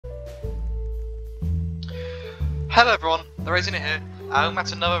Hello everyone, the Racing here. I'm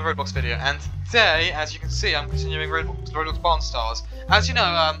at another Roblox video, and today, as you can see, I'm continuing Roblox Barnstars. As you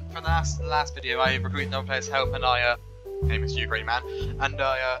know, from the last video, I recruited another player's help, and I, hey, Mr. You Great Man, and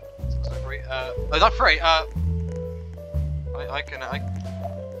I, not free,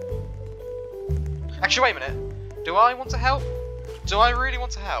 actually, wait a minute. Do I want to help? Do I really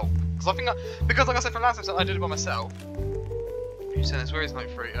want to help? Because I think, because like I said from last episode, I did it by myself. Who said this? Where is Night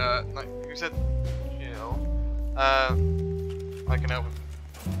 3? Who said? I can help.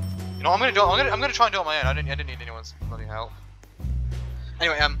 You know, I'm gonna try and do it on my own. I didn't need anyone's bloody help.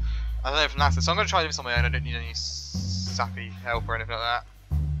 Anyway, I don't know from last, so I'm gonna try this on my own. I don't need any sappy help or anything like that.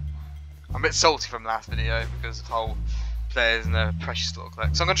 I'm a bit salty from the last video because of the whole players and their precious little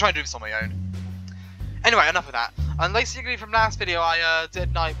collect. So I'm gonna try and do this on my own. Anyway, enough of that. And basically from last video, I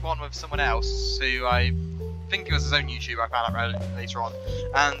did night 1 with someone else who I think it was his own YouTuber. I found out later on,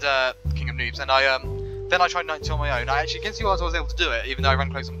 and King of Noobs, and then I tried night 2 on my own. I actually can see I was able to do it, even though I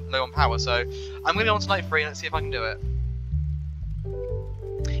ran low on power. So I'm going to go on to night 3 and let's see if I can do it.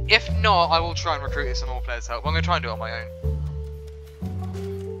 If not, I will try and recruit some more players' help. I'm going to try and do it on my own.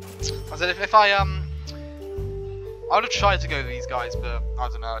 I said if I would have tried to go with these guys, but I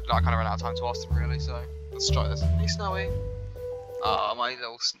don't know. I kind of ran out of time to ask them really. So let's try this. Hey Snowy. Ah, my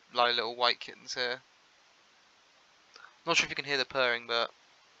little white kittens here. Not sure if you can hear the purring, but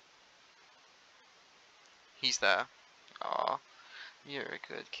he's there. Aw, you're a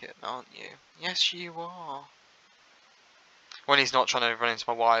good kitten, aren't you? Yes, you are. When he's not trying to run into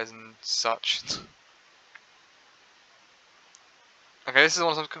my wires and such. Okay, this is the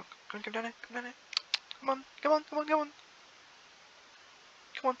one. Come down here. Come down here. Come on. Come on. Come on. Come on.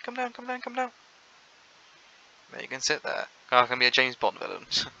 Come on. Come down. Come down. Come down. There, you can sit there. I can be a James Bond villain.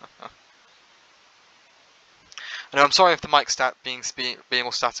 I know, I'm sorry if the mic being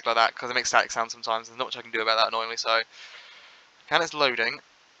all static like that, because it makes static sound sometimes. There's not much I can do about that, annoyingly. So, and it's loading.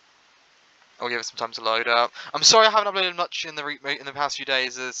 I'll give it some time to load up. I'm sorry I haven't uploaded much in the past few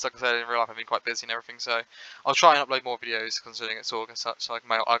days. As like I said, in real life I've been quite busy and everything. So I'll try and upload more videos, considering it's August, so I can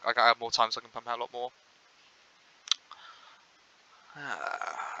have more time, so I can pump out a lot more.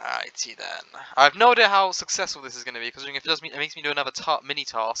 Alrighty then. I have no idea how successful this is going to be, considering if it makes me do another mini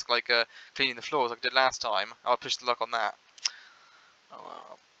task like cleaning the floors like I did last time, I'll push the luck on that.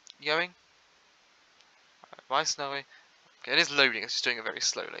 Oh, you going? Bye, Snowy. Okay, it is loading. It's just doing it very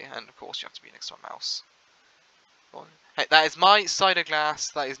slowly, and of course you have to be next to a mouse. Hey, that is my cider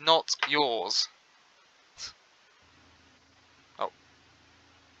glass. That is not yours. Oh,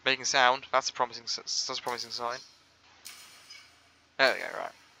 making sound. That's a promising sign. There we go,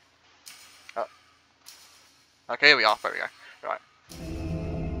 right. Oh. Okay, here we are. There we go. Right.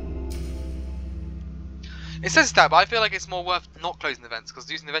 It says that, but I feel like it's more worth not closing the vents, because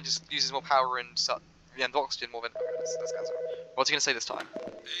using the vent just uses more power and oxygen more than... Let's go. What's he going to say this time? Hey,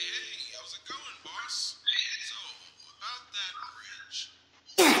 how's it going, boss? So, about that bridge.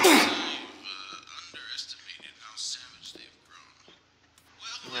 I've underestimated how savage they've grown.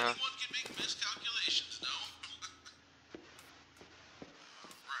 Well, yeah. Anyone can make miscalculations, no?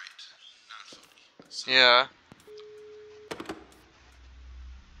 Right. Not funny. So, Yeah.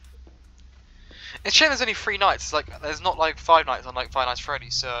 It's a shame there's only 3 nights. Like, there's not like 5 nights on like 5 Nights at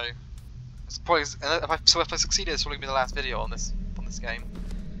Freddy's, so it's probably if I succeeded, it's probably gonna be the last video on this game.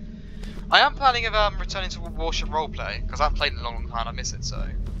 I am planning of returning to Warship Roleplay because I haven't played it in a long time. I miss it, so.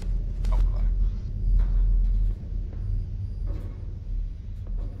 Oh, hello.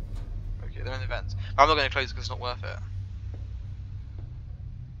 Okay, they're in the event. I'm not going to close it because it's not worth it.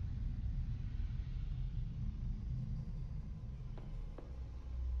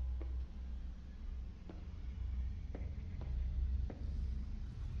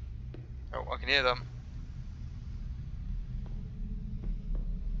 Oh, I can hear them.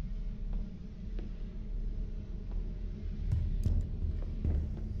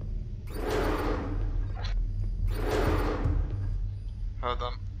 Heard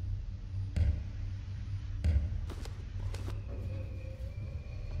them.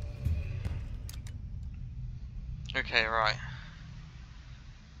 Okay, right.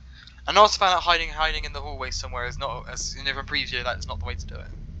 And I also found out hiding in the hallway somewhere is not, as in a different preview, that is not the way to do it.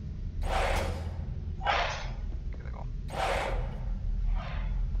 Okay, they're gone.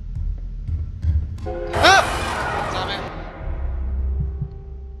 Ah! Damn it!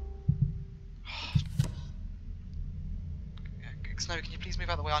 Snow, can you please move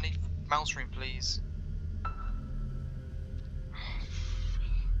out of the way? I need mouse room, please.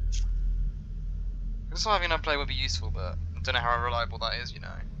 Just having another play would be useful, but I don't know how reliable that is, you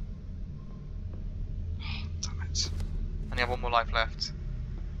know. Oh, damn it. I only have 1 more life left.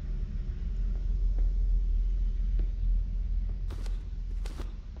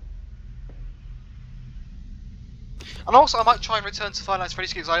 And also, I might try and return to Five Nights at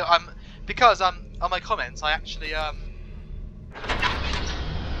Freddy's because because on my comments, I actually Okay,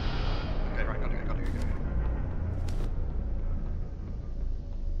 right, got it.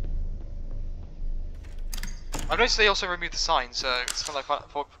 I noticed they also removed the sign, so it's kind of like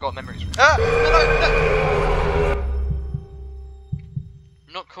I forgot memories. Ah!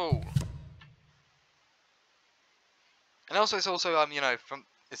 No! Not cool. And also, it's also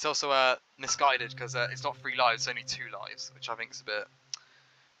it's also misguided because it's not 3 lives, it's only 2 lives, which I think is a bit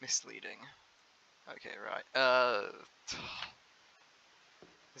misleading. Okay, right.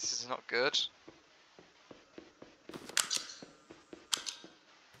 This is not good.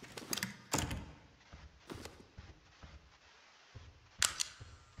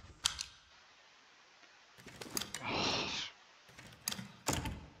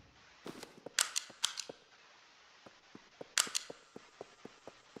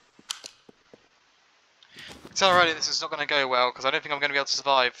 It's already this is not going to go well because I don't think I'm going to be able to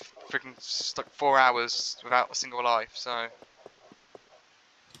survive freaking like 4 hours without a single life. So,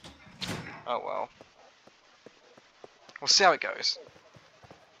 oh well. We'll see how it goes.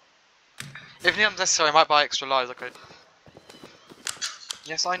 If it's unnecessary, I might buy extra lives. I could.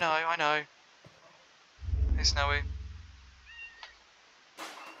 Yes, I know. Hey, Snowy.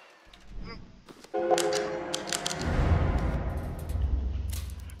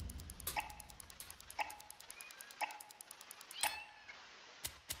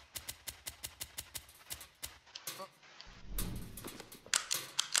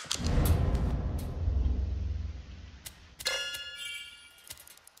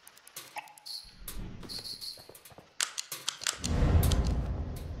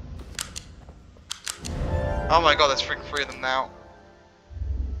 Oh my god, there's freaking 3 of them now.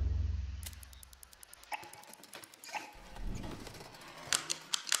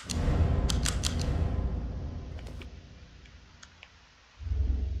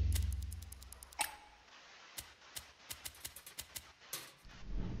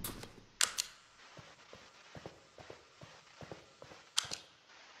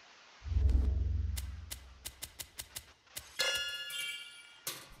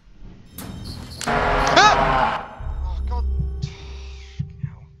 Oh god.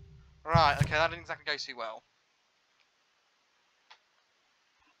 Right, okay, that didn't exactly go too well.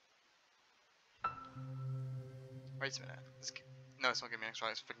 Wait a minute. No, it's not giving me extra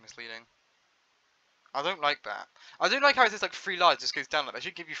lives, it's freaking misleading. I don't like that. I don't like how it says like 3 lives just goes down like that. They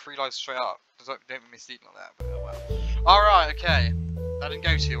should give you 3 lives straight up. Don't be misleading like that, but oh well. Alright, okay. That didn't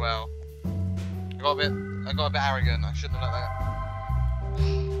go too well. I got a bit arrogant. I shouldn't have let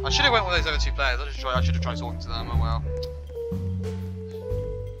that. I should have went with those other 2 players. I should have tried talking to them, oh well.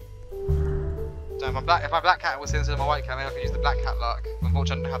 So if my black cat was here instead of my white cat, maybe I could use the black cat luck.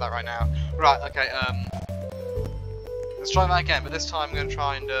 Unfortunately, I don't have that right now. Right, okay, let's try that again, but this time I'm going to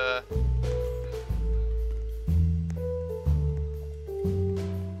try and,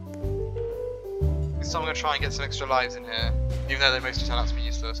 This time I'm going to try and get some extra lives in here, even though they mostly turn out to be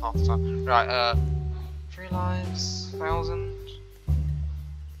useless half the time. Right, 3 lives, 1,000.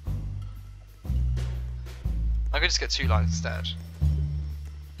 I could just get 2 lives instead.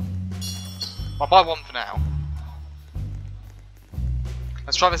 I'll buy 1 for now.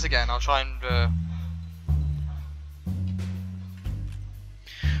 Let's try this again. I'll try and.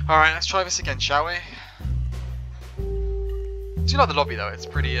 Alright, let's try this again, shall we? I do like the lobby though. It's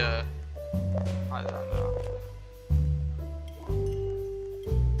pretty. I don't know.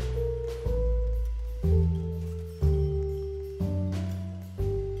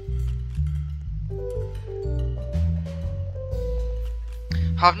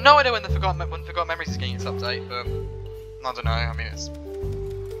 I have no idea when Forgotten Memories is getting its update, but I don't know. I mean, it's.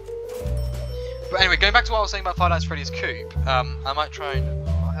 But anyway, going back to what I was saying about Five Nights at Freddy's Coop, I might try and.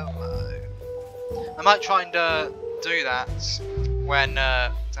 Oh, hell no. I might try and do that when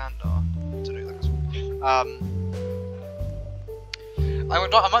Xandar. To do that.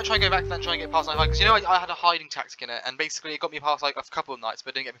 I might try and go back to that and try and get past night 5 because you know I had a hiding tactic in it, and basically it got me past like a couple of nights,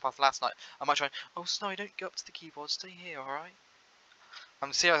 but didn't get me past the last night. I might try. And, oh, Snowy, don't go up to the keyboard. Stay here, all right?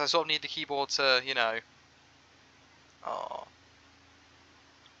 I'm serious, I sort of need the keyboard to, you know. Oh.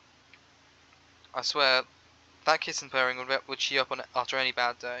 I swear, that kissing purring would cheer you up on after any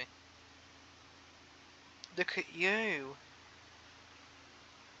bad day. Look at you.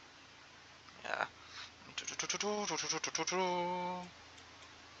 Yeah.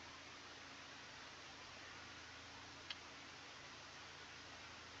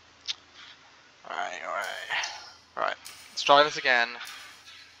 Alright. Let's try this again.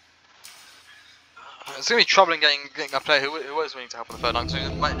 It's going to be troubling getting a player who was willing to help on the 3rd night,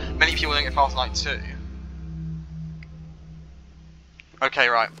 because many people don't get past night 2. Okay,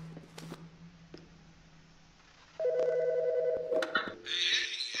 right. Hey,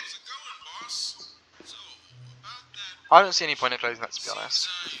 how's it going, boss? So, about that I don't see any point in closing that, to be honest.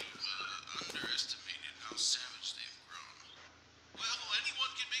 you've underestimated how savage they've grown. Well, anyone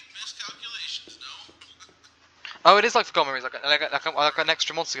can make miscalculations, no? Oh, it is like Forgotten Memories, like an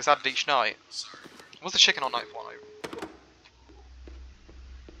extra monster gets added each night. Sorry. What's the chicken on night 1?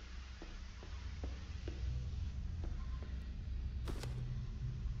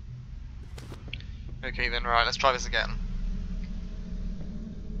 Okay then, right, let's try this again.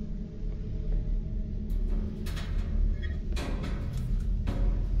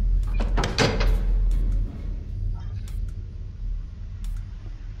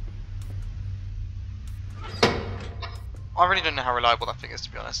 I really don't know how reliable that thing is,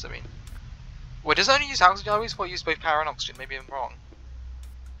 to be honest. I mean, wait, does it only use oxygen? I always thought it used both power and oxygen. Maybe I'm wrong.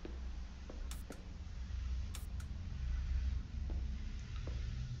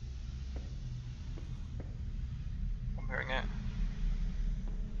 I'm hearing it.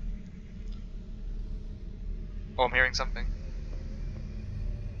 Oh, I'm hearing something.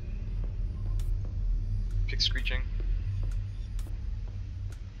 Pig screeching.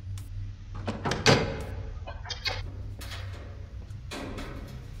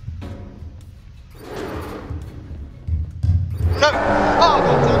 No! Oh,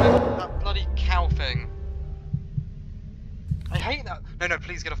 god damn it! That bloody cow thing. I hate that. No,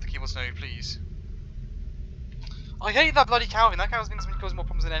 please get off the keyboard, Snow, please. I hate that bloody cow thing. That cow's been causing more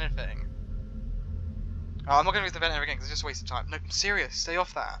problems than anything. Oh, I'm not going to use the vent ever again because it's just a waste of time. No, I'm serious. Stay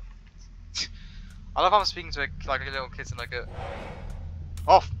off that. I love how I'm speaking to a little kid and like a...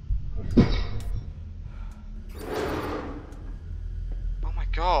 Off! Oh my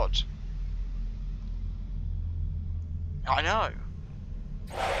god. I know.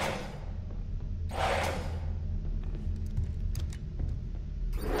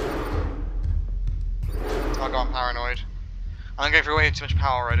 Oh god, I'm paranoid. I'm going through way too much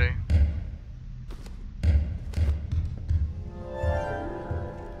power already.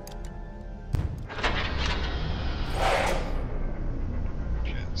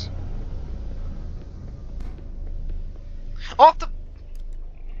 Shit. Off the... Oh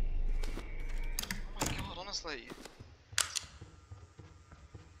my god, honestly.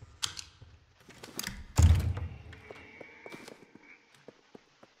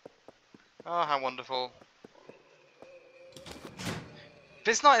 Oh, how wonderful.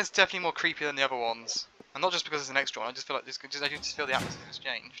 This night is definitely more creepy than the other ones. And not just because it's an extra one, I just feel like I just feel the atmosphere has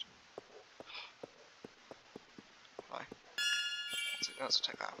changed. Right. Let's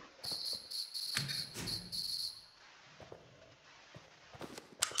take that.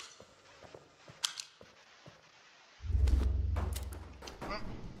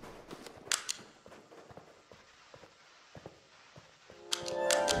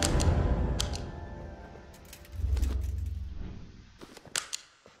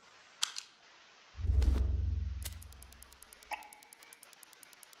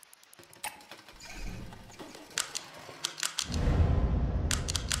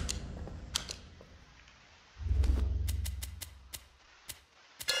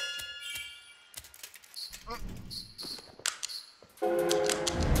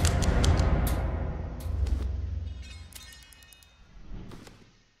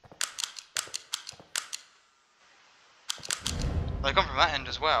 They come from that end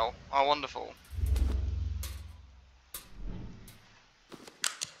as well. Oh, wonderful.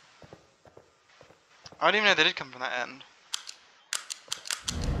 I didn't even know they did come from that end.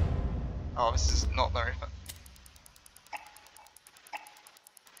 Oh, this is not very fun.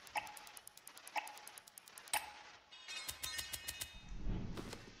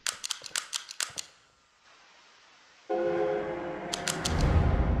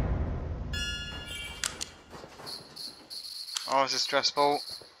 Oh, this is stressful.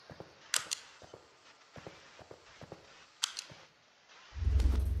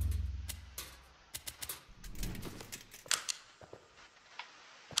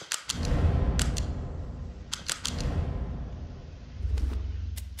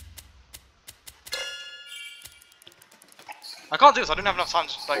 I can't do this, I don't have enough time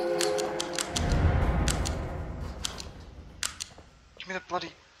to just like... Give me the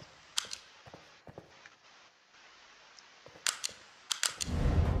bloody...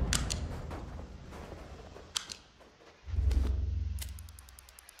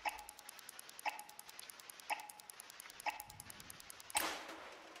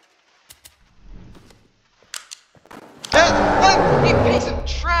 You piece of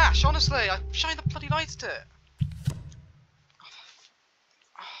trash, honestly, I shined the bloody lights at it.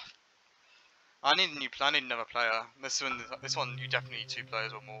 I need a new I need another player. This one you definitely need 2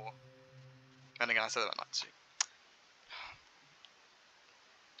 players or more. And again, I said that like 2.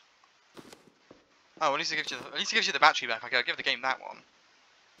 Oh, at least it gives you the battery back. Okay, I'll give the game that one.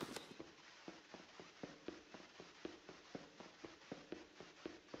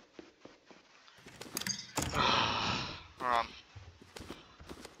 Alright.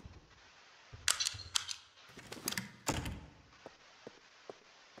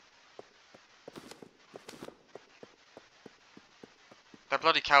 That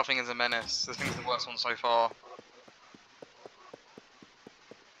bloody cow thing is a menace. This thing's the worst one so far.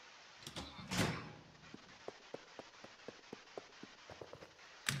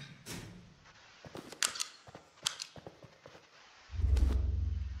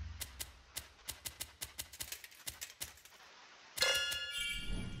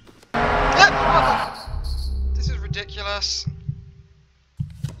 This is ridiculous.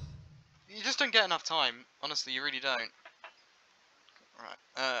 You just don't get enough time. Honestly, you really don't. Right.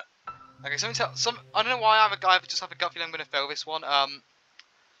 Okay. I don't know why I just have a gut feeling I'm gonna fail this one. I'm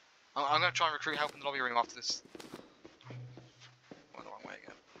gonna try and recruit help in the lobby room after this. Went the wrong way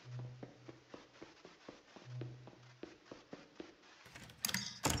again.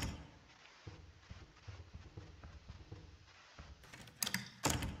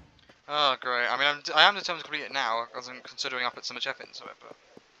 Oh great. I mean, I am determined to complete it now, because I'm considering I put so much effort into it. But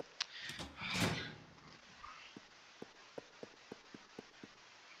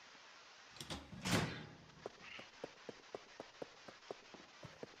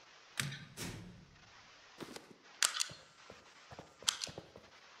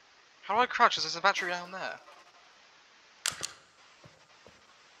how do I crouch? Is there a battery down there?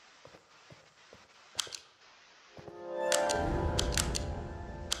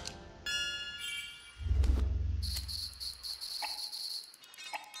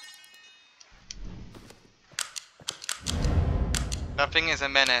 That thing is a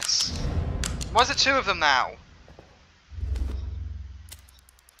menace. Why is there 2 of them now?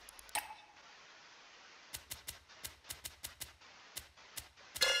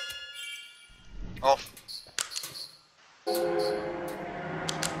 Off.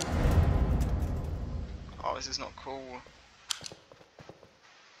 Oh, this is not cool.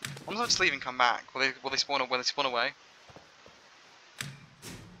 I'm not just leave and come back. Will they spawn away?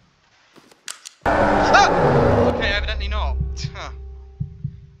 Ah! Okay, evidently not.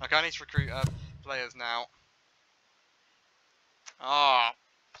 Okay, I need to recruit players now. Ah.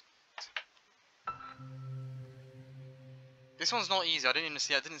 This one's not easy. I didn't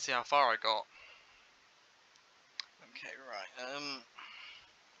see how far I got. Okay, right.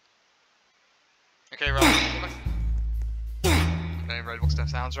 Okay, right. Okay, Roblox stuff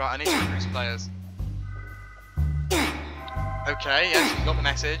sounds right. I need to recruit some players. Okay, yes, you got the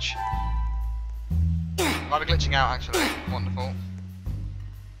message. Might be glitching out actually. Wonderful.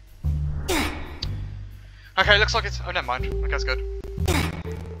 Okay, looks like it's. Oh, never mind. Okay, that's good.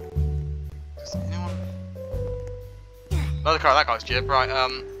 Does anyone? Oh, that guy's jib. Right.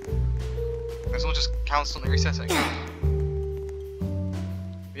 It's all just constantly resetting.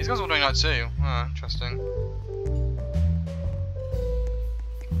 These guys are all doing that too. Oh, interesting.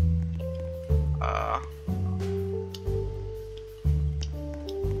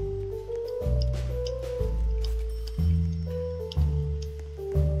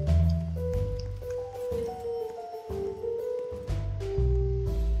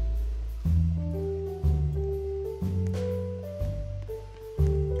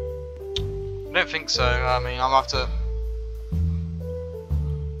 I don't think so. I mean, I'll have to.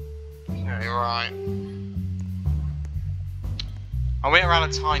 Okay, right. I'll wait around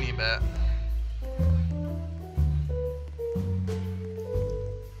a tiny bit.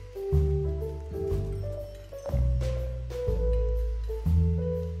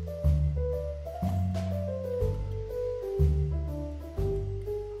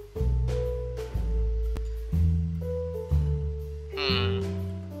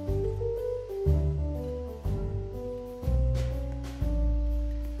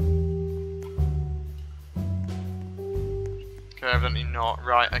 Okay, evidently not.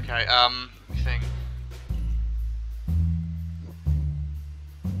 Right, okay, thing.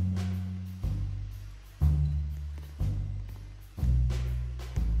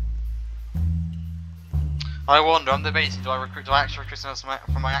 I wonder, I'm debating, do I actually recruit someone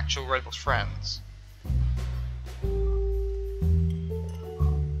from my actual Roblox friends?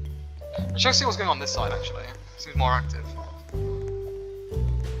 Let's see what's going on this side actually. Seems more active.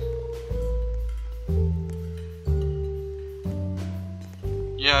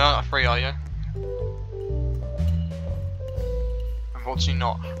 Yeah, you're not free, are you? Unfortunately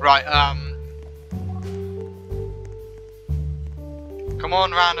not. Right, Come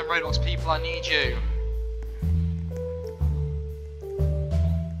on, random Roblox people, I need you.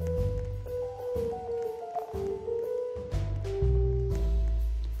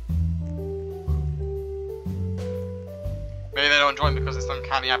 Maybe they don't join because it's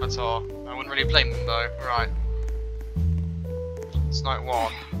uncanny avatar. I wouldn't really blame them though. Right. It's night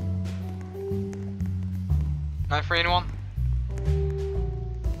 1. Night 3, anyone?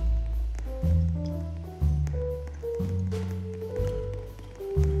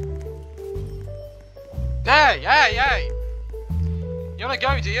 Hey, hey, hey! You wanna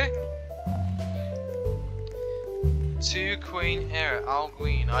go, do you? 2 Queen Era, Al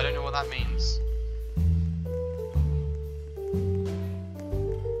Green. I don't know what that means.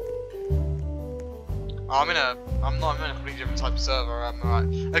 I'm in a completely different type of server. Right.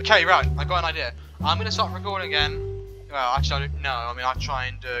 Okay, right. I got an idea. I'm gonna start recording again. Well, actually, I don't know. I mean, I'll try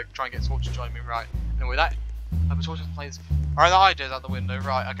and get Torch to join me. Right. Anyway, that. I've Torch doesn't play this. Alright, that idea's out the window.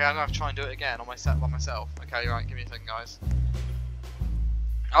 Right. Okay, I'm gonna have to try and do it again on my set by myself. Okay, right. Give me a second, guys.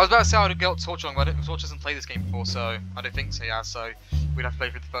 I was about to say I would get Torch on, but Torch hasn't played this game before, so I don't think so. Yeah, so we'd have to play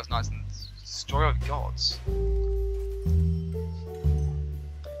through the first nights and Story of Gods.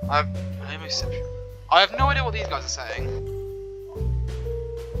 I have no idea what these guys are saying.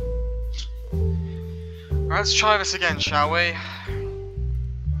 Right, let's try this again, shall we?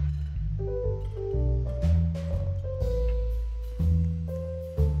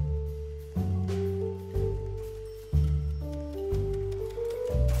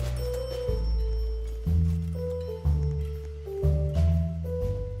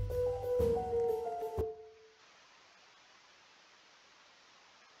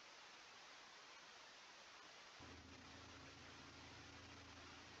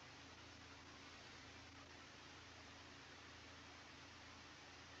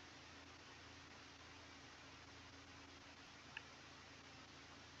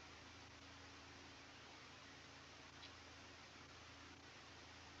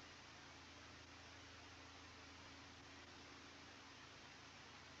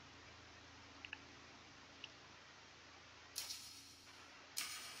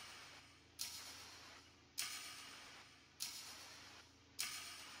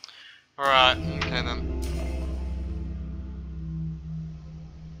 Alright, okay then.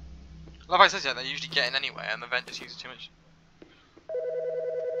 Like I said, yeah, they usually get in anyway, and the vent just uses too much.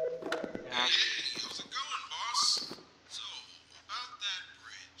 Yeah. How's it going, boss? So, about that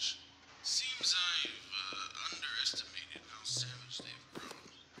bridge. Seems I've underestimated how savage they've grown.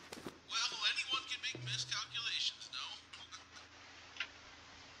 Well, anyone can make miscalculations, no?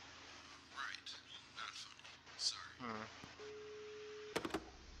 Right. Not funny. Sorry.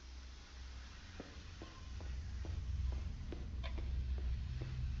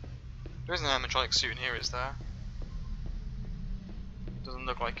 There isn't an animatronic suit in here, is there? Doesn't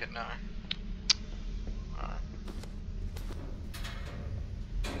look like it, no. Alright.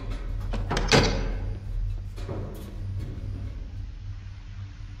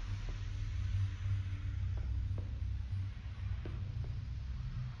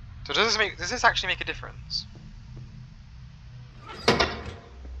 So does this actually make a difference?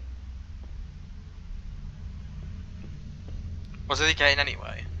 Or did he get in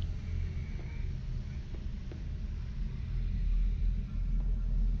anyway?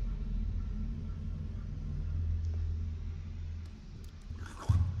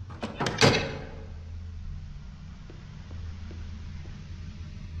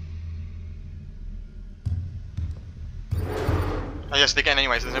 Oh yes, they get in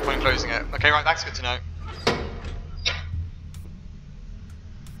anyway, so there's no point in closing it. Okay, right, that's good to know.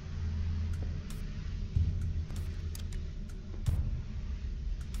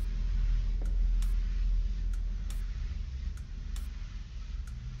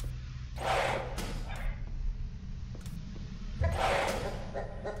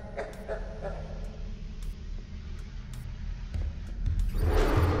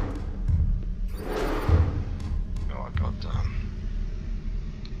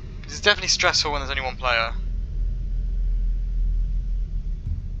 It's definitely stressful when there's only one player.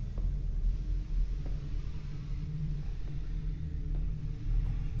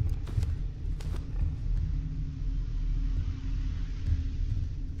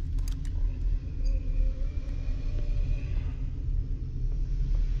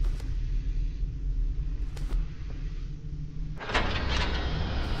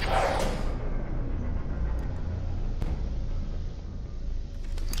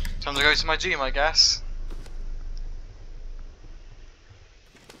 Time to go to my gym, I guess.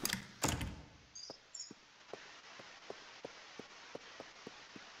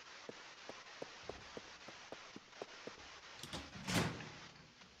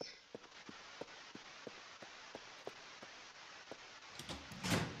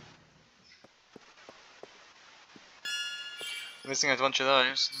 Missing a bunch of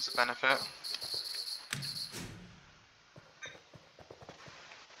those. It's a benefit.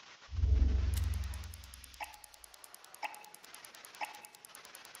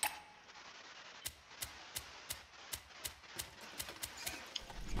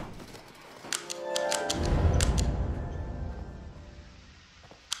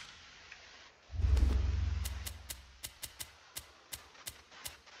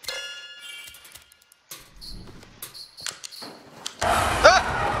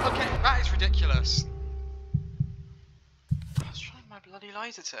 Okay, that is ridiculous. I was trying my bloody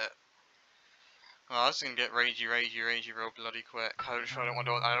light at it. Oh, I was just gonna get ragey real bloody quick. I don't want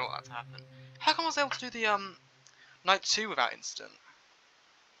that to happen. How come I was able to do the night 2 without instant?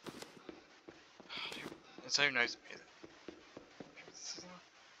 It's who knows.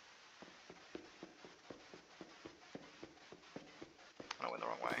 I went the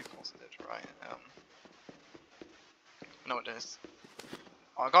wrong way. Of course I did. Right. I know what it is.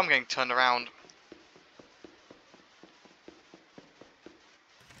 Oh, I'm getting turned around.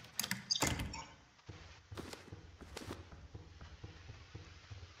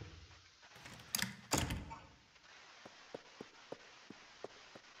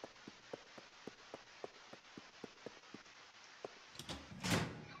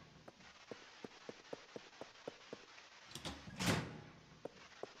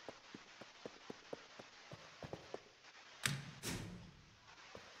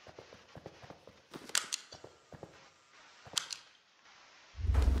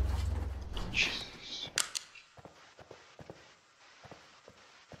 Jesus.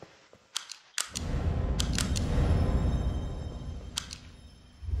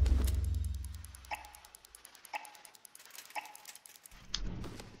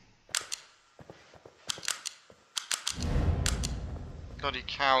 Bloody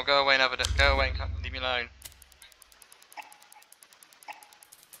cow, go away and go away and leave me alone.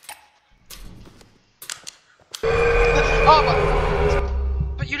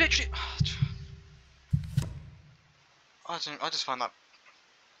 Oh, but you literally. I just find that.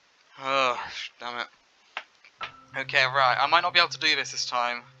 Oh, damn it. Okay, right. I might not be able to do this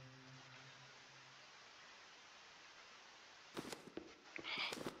time.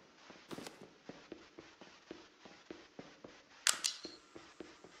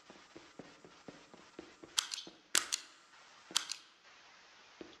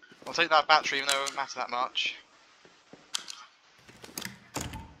 I'll take that battery even though it won't matter that much.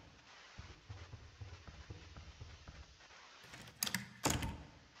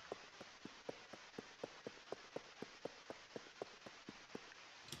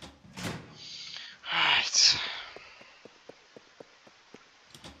 Right.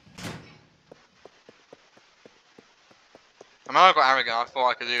 I mean, I got arrogant. I thought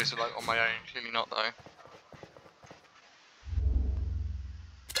I could do this like on my own. Clearly not, though.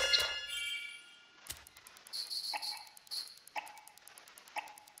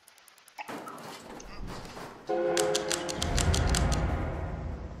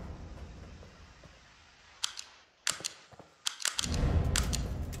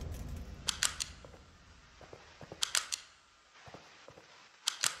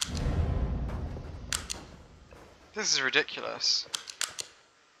 This is ridiculous.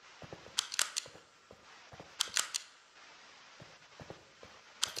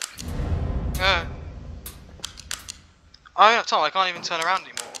 I don't have time. I can't even turn around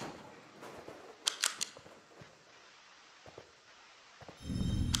anymore.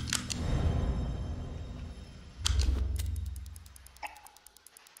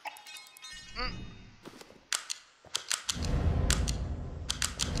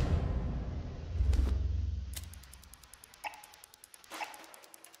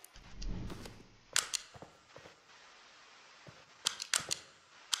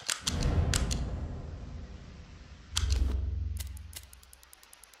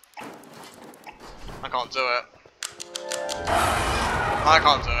 I can't do it. I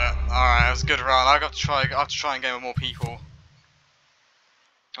can't do it. Alright, that's a good run. I have to try and get with more people.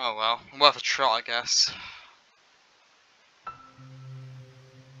 Oh well, worth a try, I guess.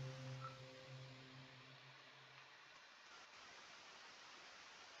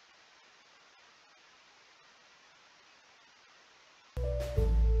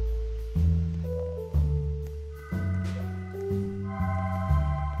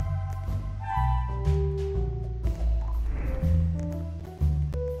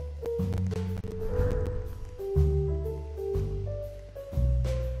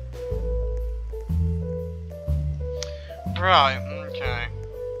 Right, okay.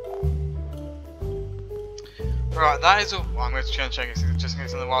 Right, that is all. Well, I'm going to try and check it just in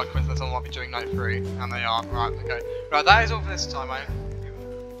case of the wild coincidence someone might be doing night 3, and they are. Right, okay. Right, that is all for this time, mate.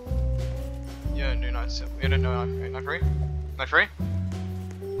 You don't do night 2. You don't know night 3? Night 3?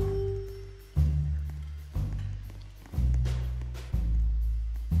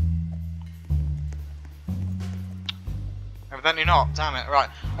 Evidently not, damn it. Right,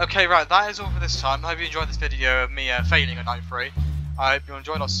 okay, right, that is all for this time. I hope you enjoyed this video of me failing at night 3. I hope you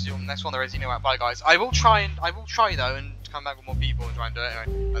enjoyed. I'll see you on the next one. There is, you know what, bye guys. I will try though and come back with more people and try and do it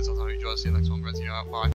anyway. That's all I hope you enjoy. See you next one, guys. You know what, bye.